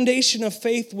solid foundation of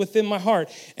faith within my heart.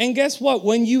 And guess what?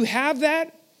 When you have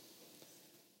that,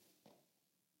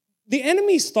 the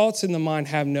enemy's thoughts in the mind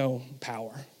have no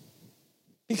power.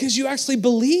 Because you actually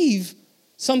believe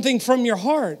something from your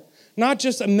heart, not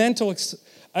just a mental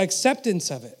acceptance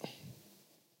of it.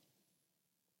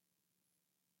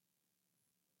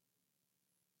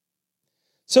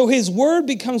 So his word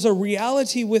becomes a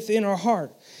reality within our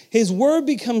heart. His word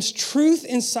becomes truth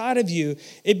inside of you.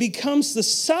 It becomes the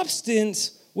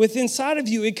substance within inside of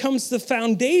you. It becomes the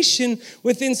foundation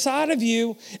within inside of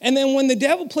you. And then when the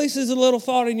devil places a little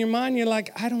thought in your mind, you're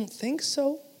like, I don't think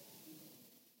so.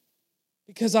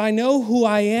 Because I know who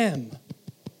I am.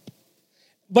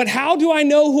 But how do I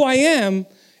know who I am?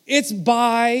 It's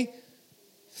by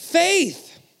faith.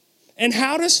 And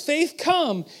how does faith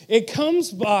come? It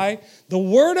comes by the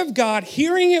word of God,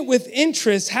 hearing it with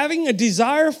interest, having a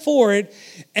desire for it,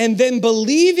 and then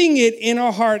believing it in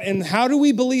our heart. And how do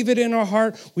we believe it in our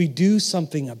heart? We do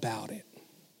something about it.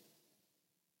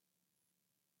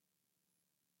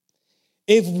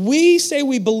 If we say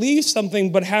we believe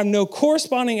something but have no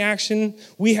corresponding action,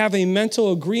 we have a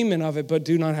mental agreement of it but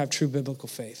do not have true biblical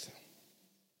faith.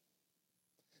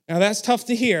 Now that's tough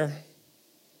to hear,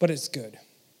 but it's good.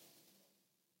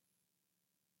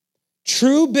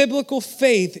 True biblical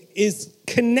faith is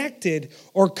connected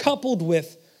or coupled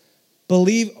with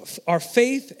our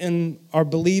faith and our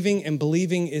believing, and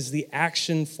believing is the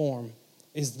action form,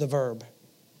 is the verb.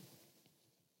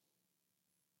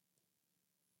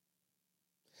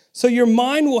 So your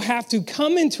mind will have to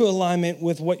come into alignment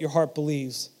with what your heart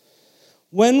believes.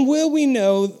 When will we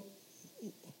know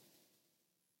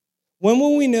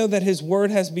that his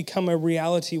word has become a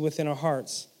reality within our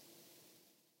hearts?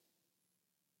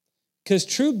 Because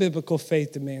true biblical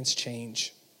faith demands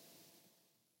change.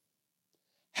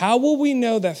 How will we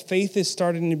know that faith is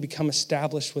starting to become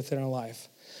established within our life?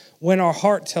 When our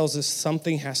heart tells us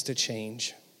something has to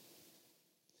change.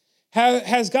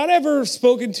 Has God ever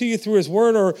spoken to you through his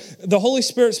word, or the Holy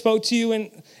Spirit spoke to you?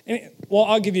 Well,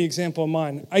 I'll give you an example of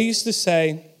mine. I used to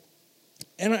say,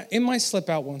 and it might slip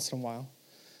out once in a while,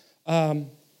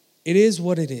 it is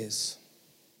what it is.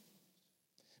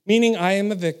 Meaning I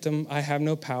am a victim, I have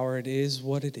no power, it is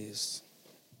what it is.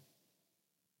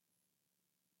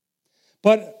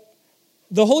 But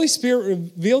the Holy Spirit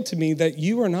revealed to me that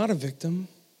you are not a victim,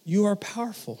 you are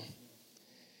powerful.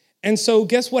 And so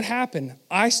guess what happened?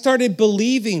 I started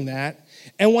believing that,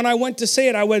 and when I went to say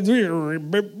it, I went,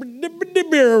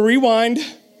 rewind.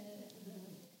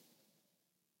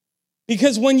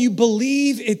 Because when you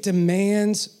believe, it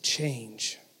demands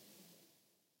change.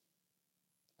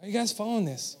 Are you guys following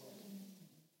this?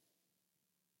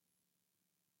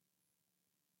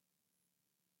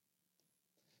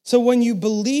 So when you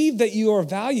believe that you are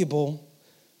valuable,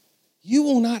 you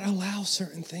will not allow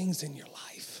certain things in your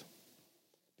life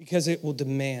because it will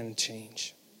demand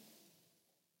change.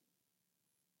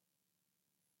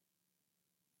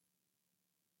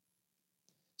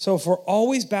 So if we're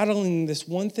always battling this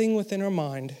one thing within our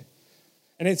mind,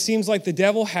 and it seems like the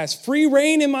devil has free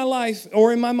reign in my life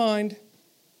or in my mind,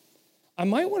 I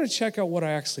might want to check out what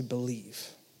I actually believe.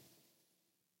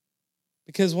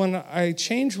 Because when I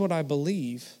change what I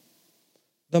believe,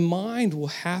 the mind will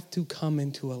have to come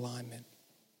into alignment.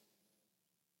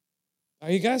 Are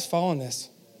you guys following this?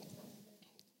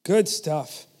 Good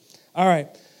stuff. All right.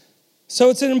 So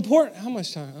it's an important, how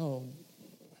much time? All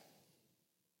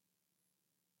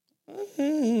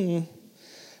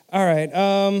right.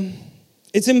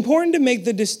 It's important to make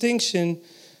the distinction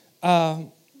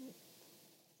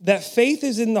that faith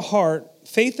is in the heart.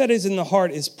 Faith that is in the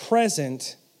heart is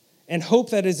present, and hope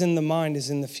that is in the mind is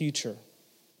in the future.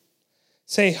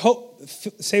 Say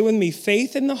with me,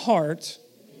 faith in the heart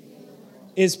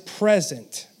is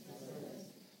present.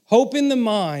 Hope in the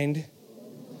mind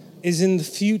is in the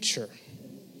future.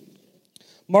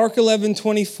 Mark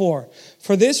 11:24.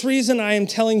 For this reason I am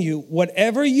telling you,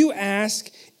 whatever you ask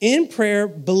in prayer,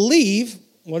 believe.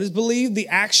 What is believe? The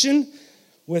action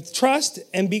with trust,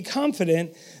 and be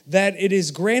confident that it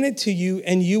is granted to you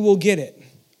and you will get it.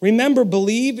 Remember,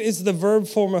 believe is the verb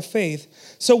form of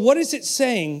faith. So what is it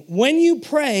saying? When you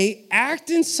pray, act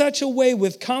in such a way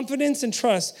with confidence and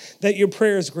trust that your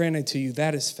prayer is granted to you.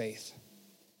 That is faith.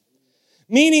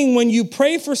 Meaning when you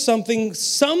pray for something,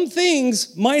 some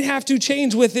things might have to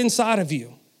change within inside of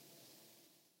you.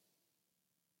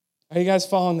 Are you guys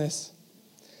following this?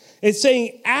 It's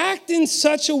saying act in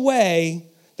such a way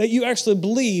that you actually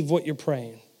believe what you're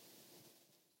praying.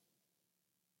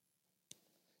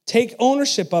 Take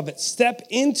ownership of it, step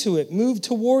into it, move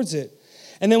towards it.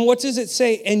 And then what does it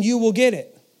say? And you will get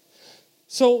it.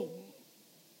 So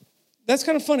that's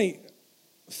kind of funny.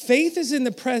 Faith is in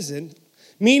the present,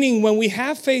 meaning when we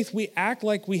have faith, we act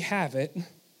like we have it.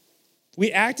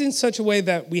 We act in such a way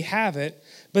that we have it,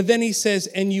 but then he says,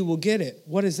 and you will get it.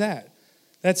 What is that?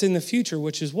 That's in the future,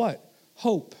 which is what?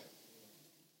 Hope.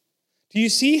 Do you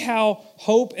see how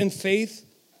hope and faith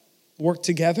work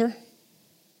together?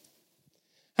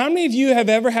 How many of you have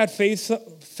ever had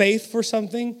faith for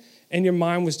something and your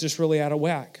mind was just really out of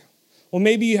whack? Well,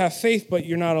 maybe you have faith, but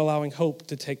you're not allowing hope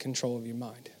to take control of your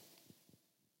mind.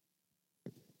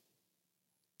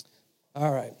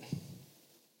 All right.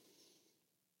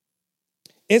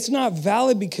 It's not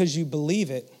valid because you believe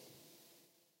it.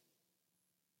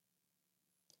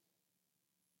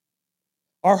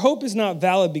 Our hope is not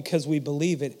valid because we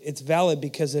believe it. It's valid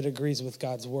because it agrees with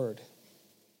God's word.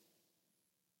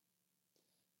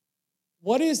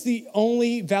 What is the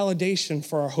only validation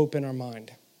for our hope in our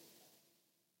mind?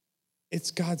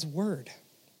 It's God's word.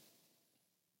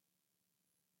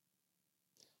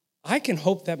 I can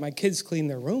hope that my kids clean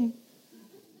their room,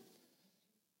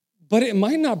 but it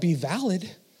might not be valid.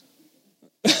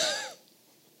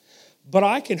 But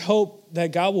I can hope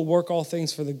that God will work all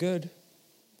things for the good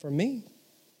for me.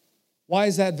 Why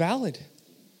is that valid?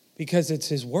 Because it's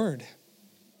his word.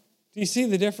 Do you see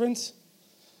the difference?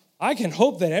 I can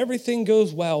hope that everything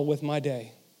goes well with my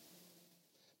day.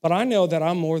 But I know that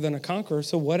I'm more than a conqueror,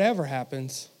 so whatever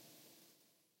happens,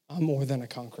 I'm more than a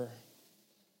conqueror.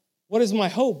 What is my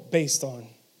hope based on?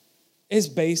 It's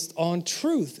based on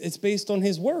truth. It's based on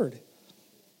his word.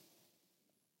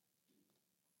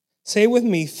 Say with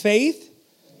me, faith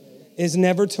is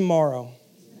never tomorrow.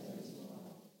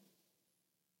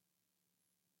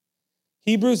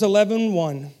 Hebrews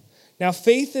 11:1. Now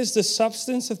faith is the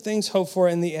substance of things hoped for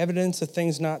and the evidence of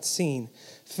things not seen.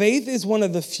 Faith is one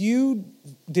of the few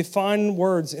defined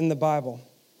words in the Bible.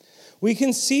 We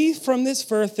can see from this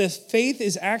verse that faith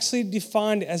is actually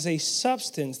defined as a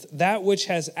substance, that which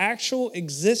has actual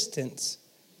existence.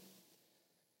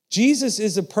 Jesus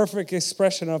is a perfect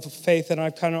expression of faith, and I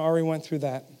kind of already went through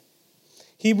that.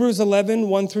 Hebrews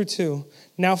 11:1-2.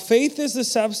 Now faith is the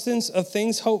substance of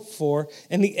things hoped for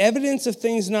and the evidence of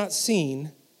things not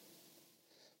seen.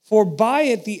 For by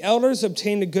it the elders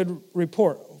obtained a good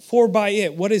report. For by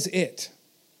it, what is it?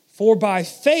 For by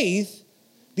faith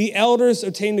the elders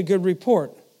obtained a good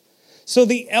report. So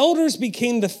the elders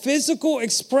became the physical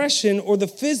expression or the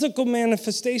physical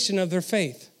manifestation of their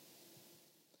faith.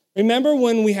 Remember,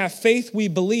 when we have faith, we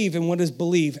believe, and what is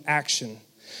believe? Action.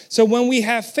 So when we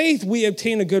have faith, we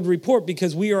obtain a good report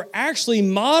because we are actually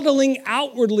modeling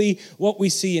outwardly what we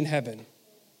see in heaven.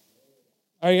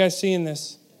 Are you guys seeing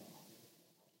this?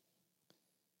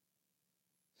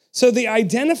 So they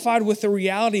identified with the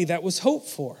reality that was hoped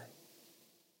for.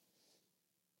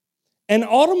 An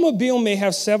automobile may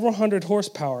have several hundred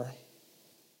horsepower.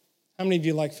 How many of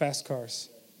you like fast cars?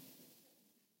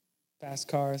 Fast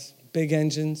cars, big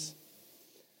engines.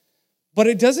 But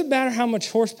it doesn't matter how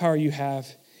much horsepower you have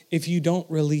if you don't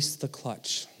release the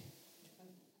clutch.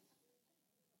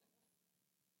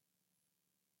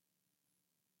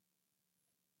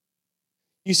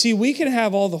 You see, we can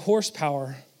have all the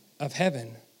horsepower of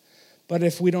heaven, but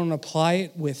if we don't apply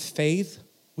it with faith,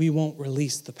 we won't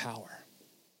release the power.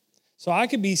 So I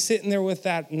could be sitting there with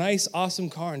that nice,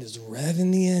 awesome car and just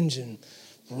revving the engine.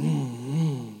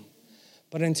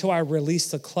 But until I release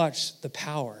the clutch, the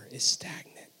power is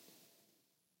stagnant.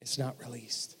 It's not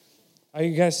released. Are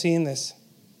you guys seeing this?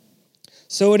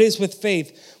 So it is with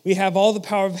faith. We have all the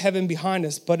power of heaven behind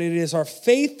us, but it is our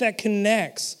faith that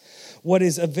connects what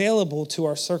is available to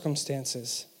our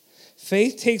circumstances.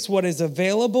 Faith takes what is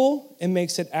available and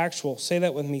makes it actual. Say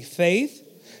that with me. Faith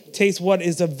takes what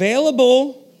is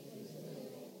available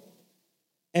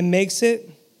and makes it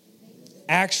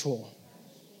actual.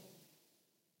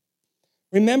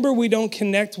 Remember, we don't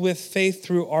connect with faith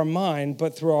through our mind,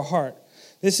 but through our heart.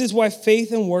 This is why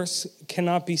faith and works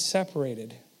cannot be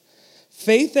separated.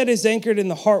 Faith that is anchored in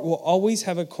the heart will always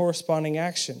have a corresponding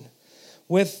action.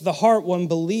 With the heart, one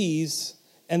believes,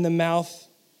 and the mouth,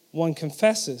 one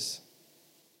confesses.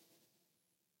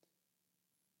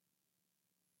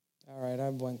 All right, I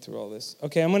went through all this.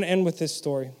 Okay, I'm going to end with this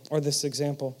story, or this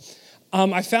example.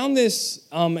 I found this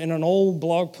in an old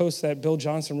blog post that Bill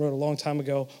Johnson wrote a long time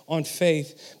ago on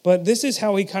faith, but this is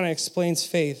how he kind of explains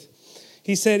faith.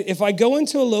 He said, if I go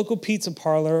into a local pizza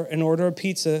parlor and order a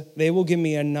pizza, they will give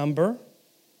me a number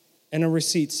and a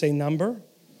receipt. Say number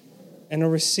and a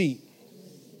receipt.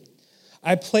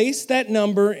 I place that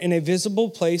number in a visible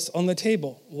place on the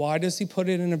table. Why does he put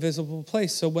it in a visible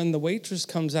place? So when the waitress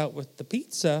comes out with the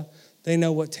pizza, they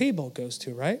know what table it goes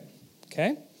to, right?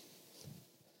 Okay.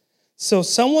 So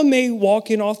someone may walk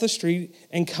in off the street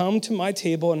and come to my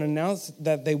table and announce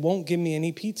that they won't give me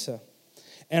any pizza.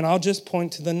 And I'll just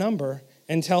point to the number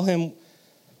and tell him,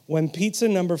 when pizza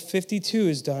number 52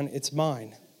 is done, it's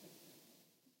mine.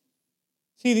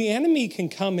 See, the enemy can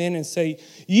come in and say,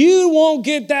 you won't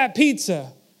get that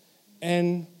pizza.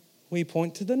 And we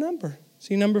point to the number.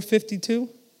 See number 52?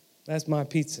 That's my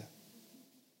pizza.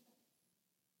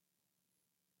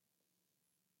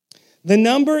 The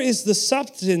number is the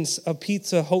substance of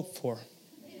pizza hoped for.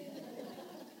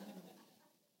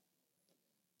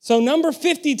 So number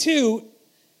 52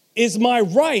 is my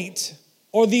right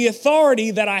or the authority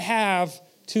that I have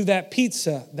to that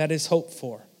pizza that is hoped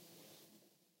for.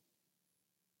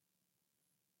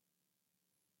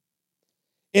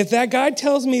 If that guy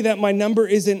tells me that my number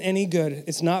isn't any good,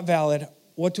 it's not valid,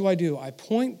 what do? I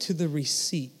point to the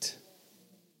receipt.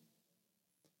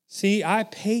 See, I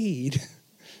paid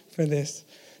for this.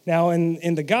 Now,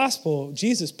 in the gospel,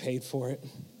 Jesus paid for it.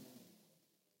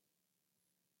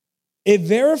 It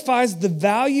verifies the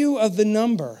value of the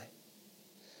number.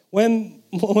 When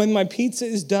my pizza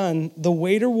is done, the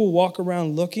waiter will walk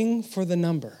around looking for the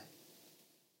number,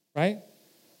 right?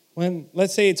 When,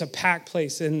 let's say it's a packed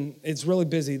place and it's really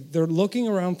busy, they're looking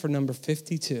around for number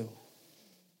 52,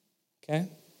 okay?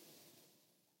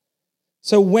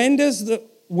 So where does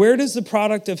the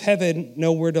product of heaven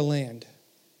know where to land?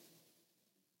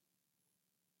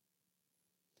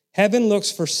 Heaven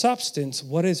looks for substance.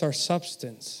 What is our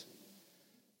substance?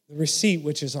 The receipt,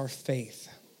 which is our faith.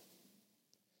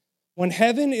 When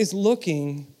heaven is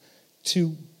looking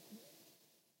to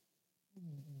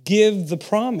give the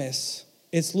promise,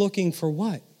 it's looking for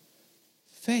what?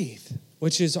 Faith,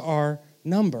 which is our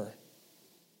number.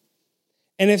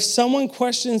 And if someone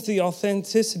questions the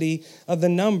authenticity of the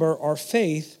number or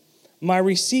faith, my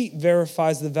receipt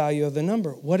verifies the value of the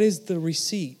number. What is the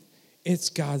receipt? It's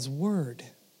God's word.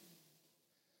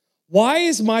 Why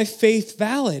is my faith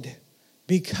valid?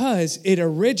 Because it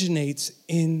originates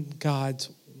in God's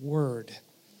word.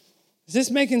 Is this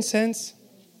making sense?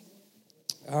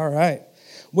 All right.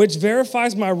 Which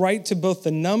verifies my right to both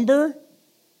the number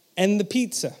and the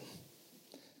pizza,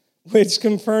 which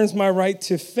confirms my right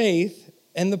to faith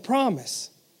and the promise.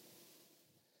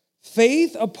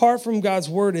 Faith apart from God's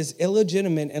word is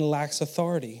illegitimate and lacks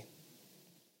authority.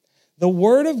 The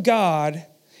word of God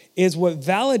is what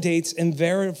validates and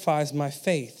verifies my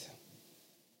faith.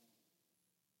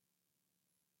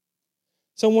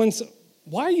 So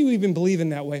why are you even believing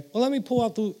that way? Well, let me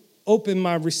open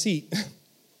my receipt.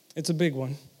 It's a big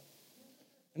one.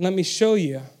 And let me show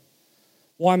you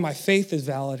why my faith is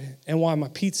valid and why my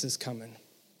pizza's coming.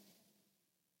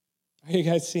 Are you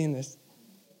guys seeing this?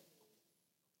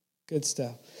 Good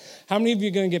stuff. How many of you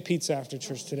are going to get pizza after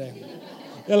church today?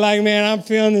 They're like, man, I'm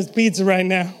feeling this pizza right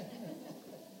now.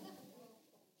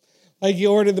 Like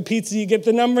you order the pizza, you get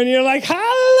the number, and you're like,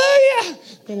 hallelujah.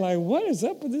 They're like, what is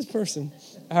up with this person?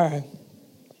 All right.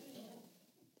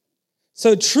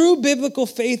 So true biblical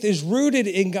faith is rooted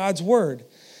in God's word.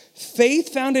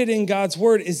 Faith founded in God's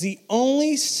word is the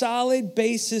only solid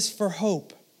basis for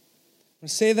hope. I'm going to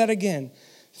say that again.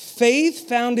 Faith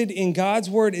founded in God's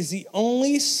word is the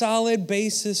only solid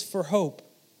basis for hope.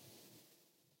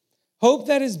 Hope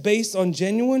that is based on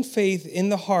genuine faith in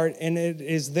the heart and it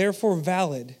is therefore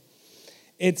valid.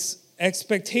 Its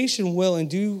expectation will in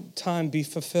due time be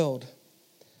fulfilled.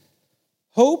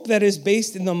 Hope that is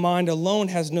based in the mind alone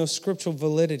has no scriptural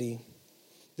validity.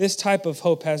 This type of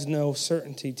hope has no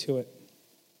certainty to it.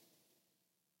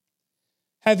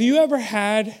 Have you ever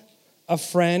had a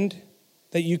friend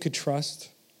that you could trust?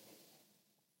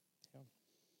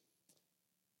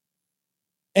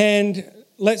 And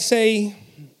let's say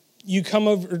you come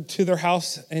over to their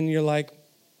house and you're like,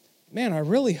 man, I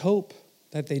really hope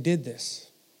that they did this.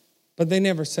 But they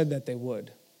never said that they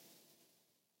would.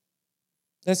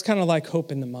 That's kind of like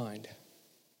hope in the mind.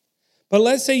 But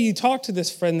let's say you talk to this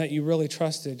friend that you really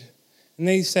trusted, and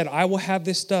they said, I will have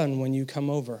this done when you come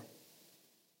over.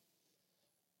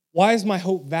 Why is my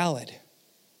hope valid?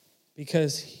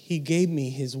 Because he gave me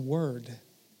his word.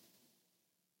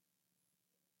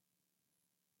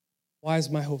 Why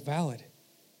is my hope valid?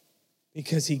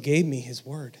 Because he gave me his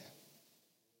word.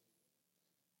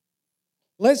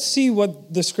 Let's see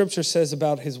what the scripture says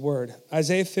about his word.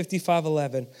 Isaiah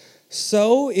 55:11.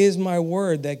 So is my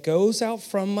word that goes out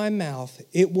from my mouth.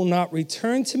 It will not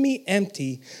return to me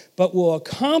empty, but will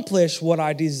accomplish what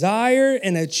I desire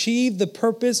and achieve the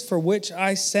purpose for which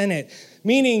I sent it.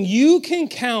 Meaning you can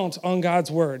count on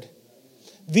God's word.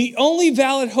 The only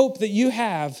valid hope that you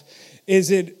have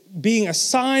is it being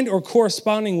assigned or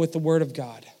corresponding with the word of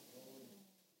God.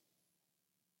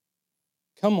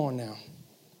 Come on now.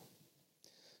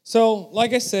 So,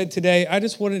 like I said today, I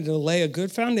just wanted to lay a good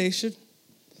foundation.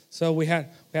 So we had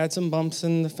some bumps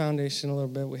in the foundation a little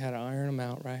bit. We had to iron them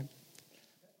out, right?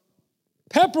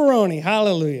 Pepperoni,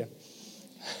 hallelujah.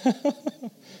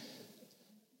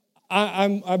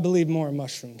 I believe more in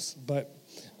mushrooms, but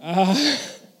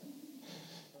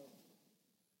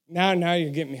now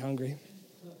you're getting me hungry.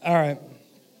 All right.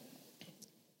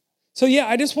 So yeah,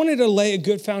 I just wanted to lay a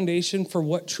good foundation for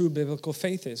what true biblical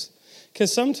faith is.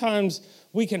 Because sometimes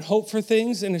we can hope for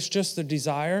things and it's just a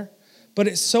desire. But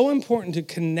it's so important to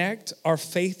connect our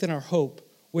faith and our hope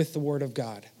with the Word of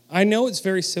God. I know it's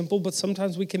very simple, but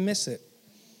sometimes we can miss it.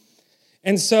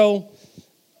 And so,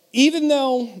 even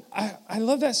though I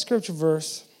love that scripture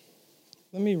verse,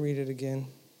 let me read it again.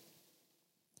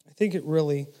 I think it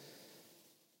really,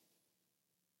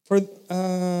 Mark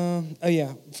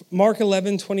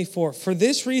 11:24. For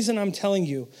this reason I'm telling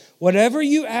you, whatever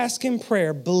you ask in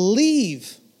prayer,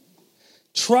 believe,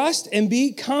 trust, and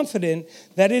be confident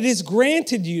that it is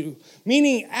granted you,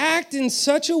 meaning act in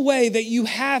such a way that you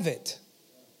have it.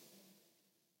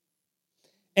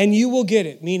 And you will get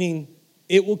it, meaning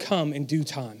it will come in due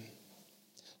time.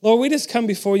 Lord, we just come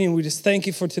before you and we just thank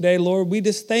you for today. Lord, we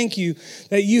just thank you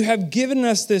that you have given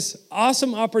us this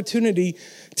awesome opportunity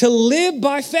to live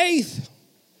by faith.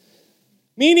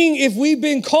 Meaning, if we've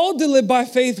been called to live by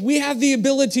faith, we have the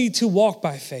ability to walk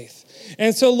by faith.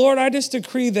 And so, Lord, I just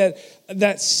decree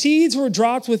that seeds were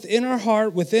dropped within our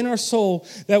heart, within our soul,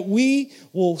 that we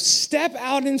will step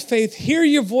out in faith, hear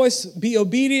your voice, be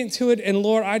obedient to it. And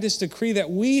Lord, I just decree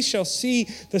that we shall see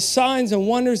the signs and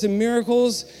wonders and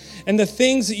miracles and the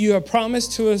things that you have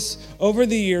promised to us over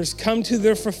the years come to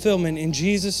their fulfillment in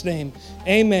Jesus' name.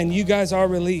 Amen. You guys are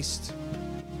released.